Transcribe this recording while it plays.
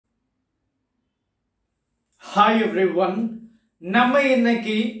Hi everyone. நம்ம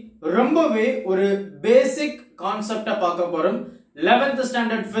இன்னைக்கு ரொம்பவே ஒரு பேசிக் கான்செப்ட பார்க்க போறோம். 11th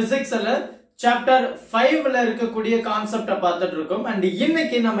ஸ்டாண்டர்ட் பிசிக்ஸ்ல சாப்டர் 5ல இருக்கக்கூடிய கான்செப்ட பார்த்துட்டு இருக்கோம். and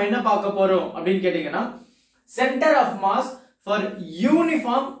இன்னைக்கு நம்ம என்ன பார்க்க போறோம் அப்படினு கேட்டிங்கனா centre of mass for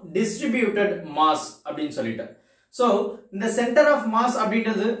uniform distributed mass அப்படினு சொல்லிட்டு. சோ இந்த சென்டர் ஆஃப் மாஸ்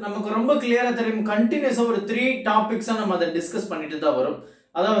அப்படின்றது நமக்கு ரொம்ப கிளியரா தெரியும். கண்டினியூஸா ஒரு 3 டாபிக்ஸா நம்ம அதை டிஸ்கஸ் பண்ணிட்டு தான் வரோம்.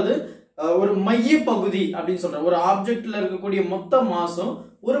 அதாவது ஒரு மைய பகுதி அப்படினு சொல்றோம். ஒரு ஆப்ஜெக்ட்ல இருக்கக்கூடிய மொத்த மாஸும்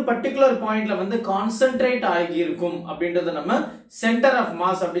ஒரு பர்టిక్యులர் பாயிண்ட்ல வந்து கான்சென்ட்ரேட் ஆகி இருக்கும் அப்படின்றது நம்ம சென்டர் ஆஃப்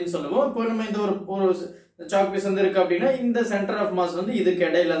மாஸ் அப்படினு சொல்லுவோம். இப்போ நம்ம இந்த ஒரு சாக் பீஸ் வந்து இருக்கு அப்படினா இந்த சென்டர் ஆஃப் மாஸ் வந்து இதுக்கு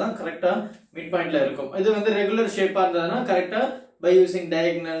இடையில தான் கரெக்ட்டா மிட் பாயிண்ட்ல இருக்கும். இது வந்து ரெகுலர் ஷேப்பா இருந்ததுனா கரெக்ட்டா by using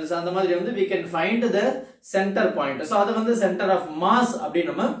diagonals அந்த மாதிரி வந்து we can find the center point. So அது வந்து center of mass அப்படி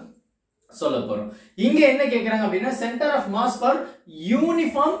நம்ம சொல்ல போறோம். இங்க என்ன கேக்குறாங்க அப்படினா center of mass for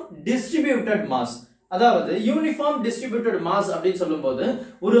uniform distributed mass. அதாவது யூனிஃபார்ம் டிஸ்ட்ரிபியூட்டட் மாஸ் அப்படி சொல்லும்போது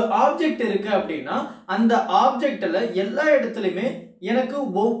ஒரு ஆப்ஜெக்ட் இருக்கு அப்படினா அந்த ஆப்ஜெக்ட்ல எல்லா இடத்துலயுமே எனக்கு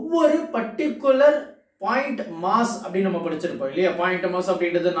ஒவ்வொரு பர்టిక్యులர் பாயிண்ட் மாஸ் அப்படி நம்ம படிச்சிருப்போம் இல்லையா? பாயிண்ட் மாஸ்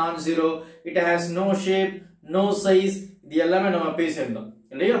அப்படின்றது நான் zero, it has no shape, no size, இது எல்லாமே நம்ம பேசியிருந்தோம்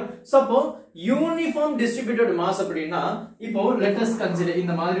இல்லையா? சோ அப்போ யூனிஃபார்ம் டிஸ்ட்ரிபியூட்டட் மாஸ் அப்படினா இப்போ லெட் அஸ் கன்சிடர்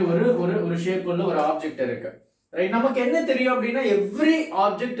இந்த மாதிரி ஒரு ஷேப் உள்ள ஒரு ஆப்ஜெக்ட் இருக்கு. ரைட், நமக்கு என்ன தெரியும் அப்படினா every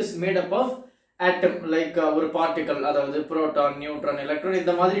object is made up of atom, like ஒரு பார்ட்டிகல், அதாவது புரோட்டான், நியூட்ரான், எலக்ட்ரான்,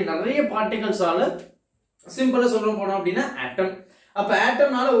 இந்த மாதிரி நிறைய பார்ட்டிகல்ஸால சிம்பிளா சொல்ல போனோம் அப்படினா ஆட்டம். அப்ப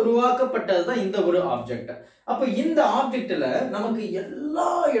ஆட்டம்னால உருவாக்கப்பட்டது தான் இந்த ஒரு ஆப்ஜெக்ட். அப்ப இந்த ஆப்ஜெக்ட்ல நமக்கு எல்லா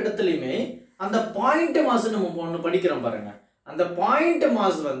இடத்துலயுமே அந்த பாயிண்ட் மாஸ் நம்ம ஒன்னு படிக்கிறோம் பாருங்க. அந்த பாயிண்ட்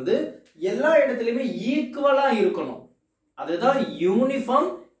மாஸ் வந்து எல்லா இடத்துலயுமே ஈக்குவலா இருக்கணும். அதுதான் uniform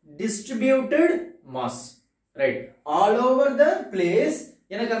distributed mass. Right, all over the place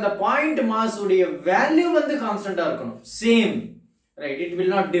எனக்கு அந்த பாயிண்ட் மாஸ் உடைய வேல்யூ வந்து கான்ஸ்டன்டா இருக்கணும், same. Right, it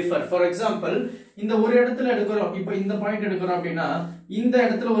will not differ. For example இந்த ஒரு இடத்துல எடுக்கிறோம், இப்போ இந்த பாயிண்ட் எடுக்கிறோம் அப்படின்னா இந்த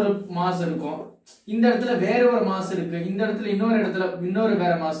இடத்துல ஒரு மாஸ் இருக்கும், இந்த இடத்துல வேற ஒரு மாஸ் இருக்கு, இந்த இடத்துல இன்னொரு இடத்துல இன்னொரு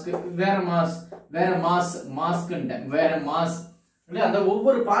வேற மாஸ்க்கு வேற மாஸ் வேற மாஸ் இல்ல. அந்த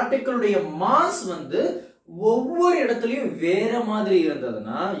ஒவ்வொரு பார்ட்டிகிளுடைய மாஸ் வந்து ஒவ்வொரு இடத்துலயும் வேற மாதிரி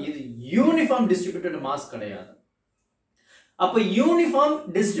இருந்ததுன்னா இது யூனிஃபார்ம் டிஸ்ட்ரிபியூட்டட் மாஸ் கிடையாது. அப்ப யூனிஃபார்ம்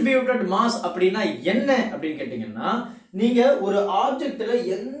டிஸ்ட்ரிபியூட்டட் மாஸ் அப்படின்னா என்ன அப்படின்னு கேட்டீங்கன்னா, நீங்க ஒரு ஆப்ஜெக்ட்ல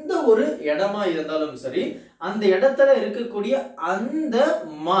எந்த ஒரு இடமா இருந்தாலும் சரி அந்த இடத்துல இருக்கக்கூடிய அந்த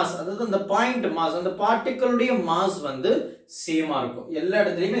மாஸ், அதாவது அந்த பாயிண்ட் மாஸ், அந்த பார்ட்டிகிளுடைய மாஸ் வந்து சேமா இருக்கும். எல்லா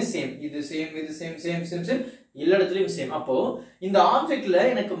இடத்துலயுமே சேம், இது சேம், இது சேம், சேம் சேம் சேம், எல்லா இடத்துலயும் சேம். அப்போ இந்த ஆப்ஜெக்ட்ல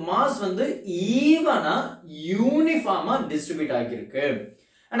எனக்கு மாஸ் வந்து ஈவனா யூனிஃபார்மா டிஸ்ட்ரிபியூட் ஆகியிருக்கு.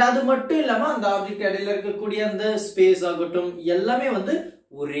 அண்ட் அது மட்டும் இல்லாம அந்த ஆப்ஜெக்ட் இடையில இருக்கக்கூடிய அந்த ஸ்பேஸ் ஆகட்டும் எல்லாமே வந்து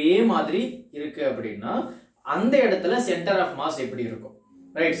ஒரே மாதிரி இருக்கு அப்படின்னா அந்த இடத்துல சென்டர் ஆஃப் மாஸ் எப்படி இருக்கும்?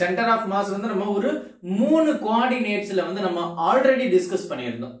 ரைட், சென்டர் ஆஃப் மாஸ் வந்து நம்ம ஒரு 3 கோஆர்டினேட்ஸ்ல வந்து நம்ம ஆல்ரெடி டிஸ்கஸ்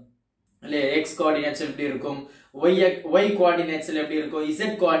பண்ணியிருந்தோம் இல்லையா? எக்ஸ் கோஆர்டினேட்ஸ் எப்படி இருக்கும், ஒய் கோஆர்டினேட்ஸ்ல எப்படி இருக்கும்,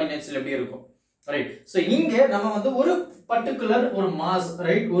 இசட் கோஆர்டினேட்ஸ்ல எப்படி இருக்கும். ரைட், சோ இங்க நம்ம வந்து ஒரு பர்టిక్యులர் ஒரு மாஸ்,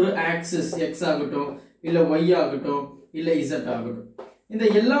 ரைட், ஒரு ஆக்சிஸ் எக்ஸ் ஆகட்டும் இல்ல ஒய் ஆகட்டும் இல்ல இசட் ஆகட்டும், இந்த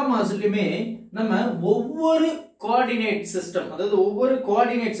எல்லா மாஸ்லயுமே நம்ம ஒவ்வொரு கோஆர்டினேட் சிஸ்டம், அதாவது ஒவ்வொரு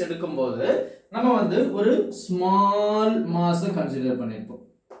கோஆர்டினேட்ஸ் எடுக்கும்போது நம்ம வந்து ஒரு ஸ்மால் மாஸ் கன்சிடர் பண்ணிருப்போம்.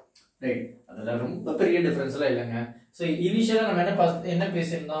 ரைட், அதெல்லாம் ரொம்ப பெரிய டிஃபரன்ஸ்லாம் இல்லைங்க. ஸோ இனிஷியலா நம்ம என்ன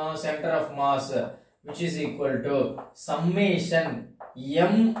பேசியிருந்தோம்? Centre of mass which is equal to summation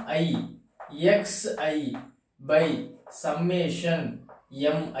mi xi by summation mi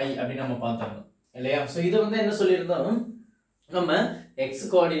அப்படின்னு நம்ம பார்த்திருந்தோம் இல்லையா? ஸோ இது வந்து என்ன சொல்லியிருந்தோம், நம்ம x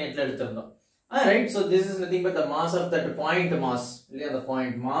கோஆர்டினேட்ல எடுத்திருந்தோம். Right, so this is nothing but the mass of that point mass இல்லையா? அந்த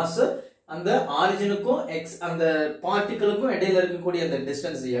பாயிண்ட் மாஸ் அந்த ஆரிஜினுக்கும் x அந்த பார்ட்டிகிளுக்கும் இடையில இருக்கக்கூடிய அந்த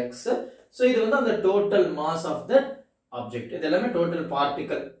டிஸ்டன்ஸ் x. so இது வந்து அந்த total mass of that object. இது எல்லாமே டோட்டல்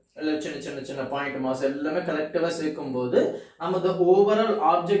பார்ட்டிகிள் இல்ல சின்ன சின்ன சின்ன பாயிண்ட் மாஸ் எல்லாமே கலெக்டிவா சேர்க்கும்போது நமக்கு ஓவரால்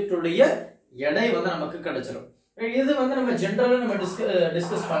ஆப்ஜெக்ட் உடைய எடை வந்து நமக்கு கிடைச்சிரும். இது வந்து நம்ம ஜெனரலா நம்ம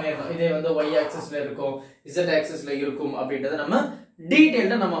டிஸ்கஸ் பண்ணிருக்கோம். இதே வந்து y ஆக்சிஸ்ல இருக்கும், z ஆக்சிஸ்ல இருக்கும் அப்படின்றத நம்ம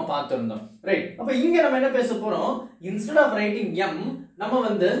டீடைலா நம்ம பார்த்திருந்தோம். ரைட், அப்ப இங்க நம்ம என்ன பேச போறோம்? இன்ஸ்டெட் ஆஃப் ரைட்டிங் m நம்ம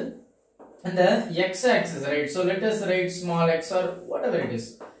வந்து அந்த x axis, right, so let us write small x or whatever it is,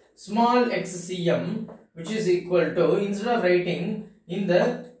 small xcm which is equal to, instead of writing in the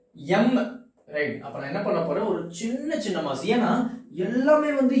m, right, அப்ப நான் என்ன பண்ண போறேன்? ஒரு சின்ன சின்ன மாஸ், ஏனா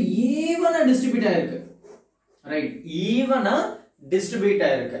எல்லாமே வந்து ஈவனா டிஸ்ட்ரிபியூட் ஆயிருக்கு. ரைட், ஈவனா டிஸ்ட்ரிபியூட்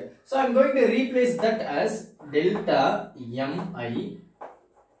ஆயிருக்கு. so I'm going to replace that as delta mi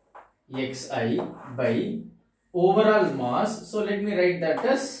xi by overall mass. so let me write that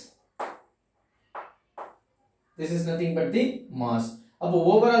as this is nothing but the mass. அப்போ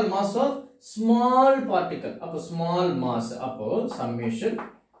overall mass of small particle, அப்போ small mass, அப்போ summation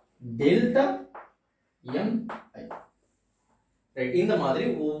delta m I. Right, இந்த மாதிரி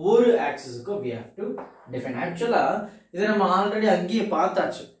ஒவ்வொரு ஆக்சிஸ்க்கும் we have to define. Actually இதை நம்ம already அங்கேயே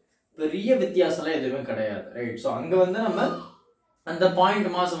பார்த்தாச்சு, பெரிய வித்தியாசம்லாம் எதுவுமே கிடையாது. ரைட், ஸோ அங்கே வந்து நம்ம அந்த பாயிண்ட்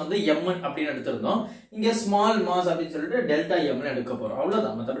மாஸ் வந்து m அப்படின்னு எடுத்திருந்தோம், இங்கே ஸ்மால் மாஸ் அப்படின்னு சொல்லிட்டு டெல்டா எம்னு எடுக்க போறோம்,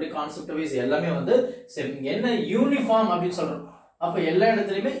 அவ்வளோதான். மற்றபடி கான்செப்ட் வைஸ் எல்லாமே வந்து சேம். என்ன யூனிஃபார்ம் அப்படின்னு சொல்றோம், அப்போ எல்லா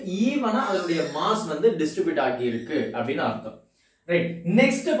இடத்துலையுமே ஈவனா அதனுடைய மாஸ் வந்து டிஸ்ட்ரிபியூட் ஆகி இருக்கு அப்படின்னு அர்த்தம். ரைட்,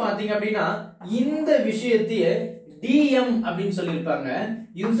 நெக்ஸ்ட் பாத்தீங்க அப்படின்னா இந்த விஷயத்தையே dm அப்படின்னு சொல்லியிருப்பாங்க.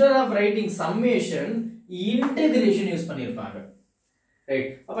 Instead of writing summation integration use பண்ணியிருப்பாங்க.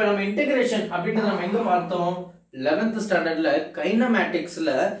 ரைட், அப்ப நம்ம இன்டகிரேஷன் அப்படின்றத நம்ம எங்க பார்த்தோம், 11th ஸ்டாண்டர்ட்ல கைனமேட்டிக்ஸ்ல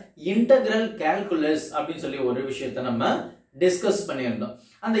இன்டகிரல் கால்குலஸ் அப்படின்னு சொல்லி ஒரு விஷயத்தை நம்ம டிஸ்கஸ் பண்ணியிருந்தோம்.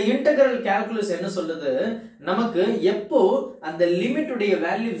 அந்த இன்டகிரல் கால்குலஸ் என்ன சொல்லுது, நமக்கு எப்போ அந்த லிமிட்டுடைய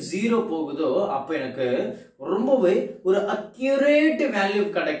வேல்யூ 0 போகுதோ அப்போ எனக்கு ரொம்பவே ஒரு அக்யூரேட் வேல்யூ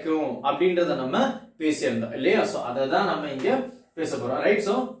கிடைக்கும் அப்படின்றத நம்ம பேசியிருந்தோம் இல்லையா. சோ அதை தான் நம்ம இங்க பேச போறோம். ரைட்,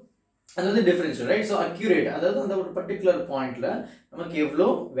 சோ அது வந்து டிஃபரன்ஷியல். ரைட், சோ அக்யூரேட் அதாவது அந்த ஒரு பர்டிகுலர் பாயிண்ட்ல நமக்கு எவ்வளோ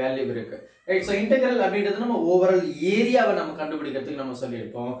வேல்யூ இருக்கு. ரைட், சோ இன்டகிரல் அப்படின்றது நம்ம ஓவரால் ஏரியாவை நம்ம கண்டுபிடிக்கிறதுக்கு நம்ம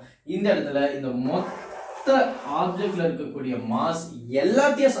சொல்லியிருப்போம். இந்த இடத்துல இந்த மொத்த ஆப்ஜெக்ட்ல இருக்கக்கூடிய மாஸ்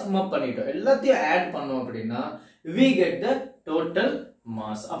எல்லாத்தையும் சம் அப் பண்ணிட்டோம், எல்லாத்தையும் ஆட் பண்ணோம் அப்படின்னா we get the total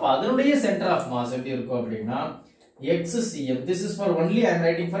mass. அப்ப அதனுடைய சென்டர் ஆஃப் மாஸ் எப்படி இருக்கும் அப்படின்னா xcm. this is for only I am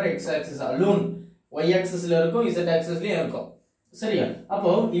writing for x axis alone, y axis ல இருக்கும், z axis லயும் இருக்கும். சரியா,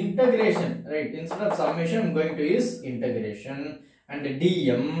 அப்போ integration, right, instead of summation I am going to use integration and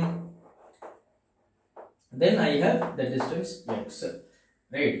dm, then I have the distance x.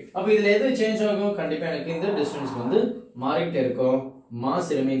 Right, அப்ப இதுல எது change ஆகும், கண்டிப்பா எனக்கு இந்த டிஸ்டன்ஸ் வந்து மாறிட்டே இருக்கும்.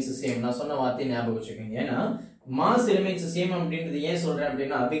 Mass remains same. நான் சொன்ன வார்த்தையை ஞாபகம் வச்சுக்கோங்க. ஏன்னா மாஸ் ரிமைன்ஸ் சேம் அப்படின்றது ஏன் சொல்றேன்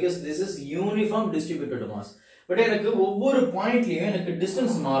அப்படின்னா because this is uniform distributed mass. But எனக்கு ஒவ்வொரு பாயிண்ட்லயும் எனக்கு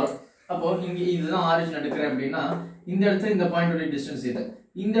டிஸ்டன்ஸ் மாறும். அப்போ இங்க இதுதான் ஆரிஜின் எடுக்கிறேன் அப்படின்னா இந்த இடத்துல இந்த பாயிண்டோட டிஸ்டன்ஸ் இது,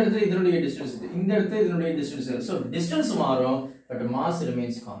 இந்த இடத்துல இதனுடைய டிஸ்டன்ஸ் இது, இந்த இடத்துல இதனுடைய டிஸ்டன்ஸ் இது. சோ டிஸ்டன்ஸ் மாறும் but mass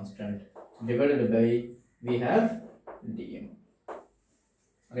remains constant divided by we have dm.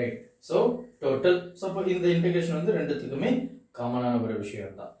 Right, so total. So அப்போ இந்த இன்டகிரேஷன் வந்து ரெண்டுத்துக்குமே காமனான ஒரு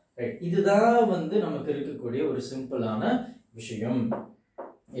விஷயம் தான். ரைட், இதுதான் வந்து நமக்கு இருக்கக்கூடிய ஒரு சிம்பிளான விஷயம்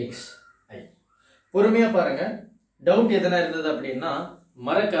xi. பொறுமையா பாருங்க, டவுட் எதனா இருந்தது அப்படின்னா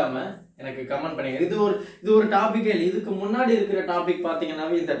மறக்காம எனக்கு கமெண்ட் பண்ணுங்க. இது ஒரு டாபிக்கே இல்லை, இதுக்கு முன்னாடி இருக்கிற டாபிக்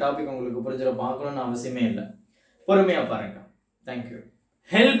பாத்தீங்கன்னாவே இந்த டாபிக் உங்களுக்கு புரிஞ்சிட பார்க்கணும்னு அவசியமே இல்லை. பொறுமையா பாருங்க. Thank you.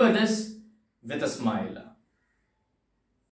 Help us with a smile.